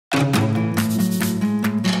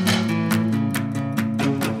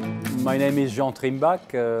My name is Jean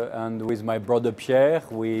Trimbach, and with my brother Pierre,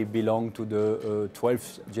 we belong to the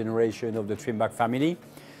 12th generation of the Trimbach family.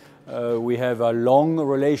 We have a long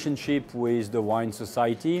relationship with the Wine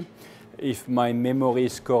Society. If my memory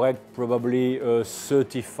is correct, probably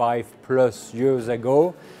 35 plus years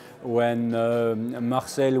ago, when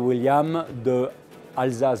Marcel William, the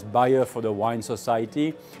Alsace buyer for the Wine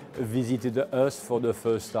Society, visited us for the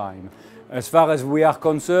first time. As far as we are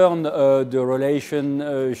concerned, the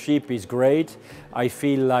relationship is great. I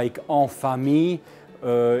feel like en famille,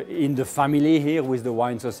 in the family here with the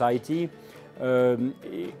Wine Society.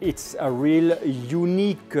 It's a real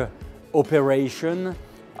unique operation.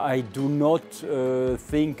 I do not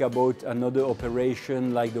think about another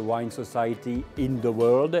operation like the Wine Society in the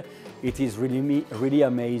world. It is really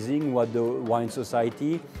amazing what the Wine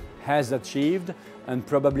Society has achieved and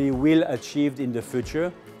probably will achieve in the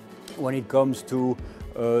future when it comes to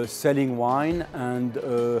selling wine and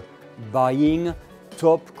buying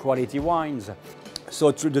top quality wines.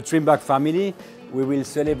 So through the Trimbach family, we will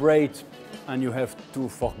celebrate, and you have to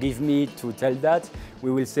forgive me to tell that,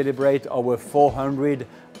 we will celebrate our 400th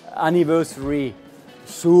anniversary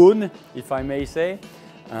soon, if I may say.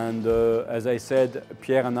 And as I said,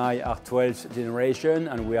 Pierre and I are 12th generation,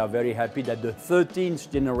 and we are very happy that the 13th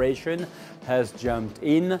generation has jumped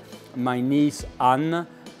in. My niece Anne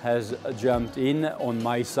has jumped in on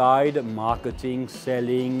my side, marketing,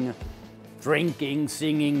 selling, drinking,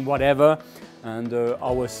 singing, whatever. And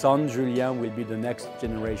our son Julien will be the next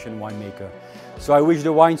generation winemaker. So I wish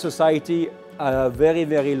the Wine Society a very,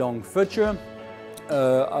 very long future.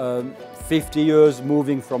 50 years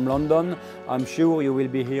moving from London. I'm sure you will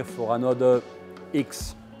be here for another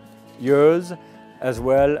X years, as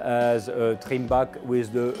well as Trimbach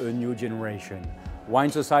with the new generation.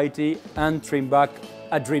 Wine Society and Trimbach,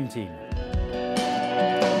 a dream team.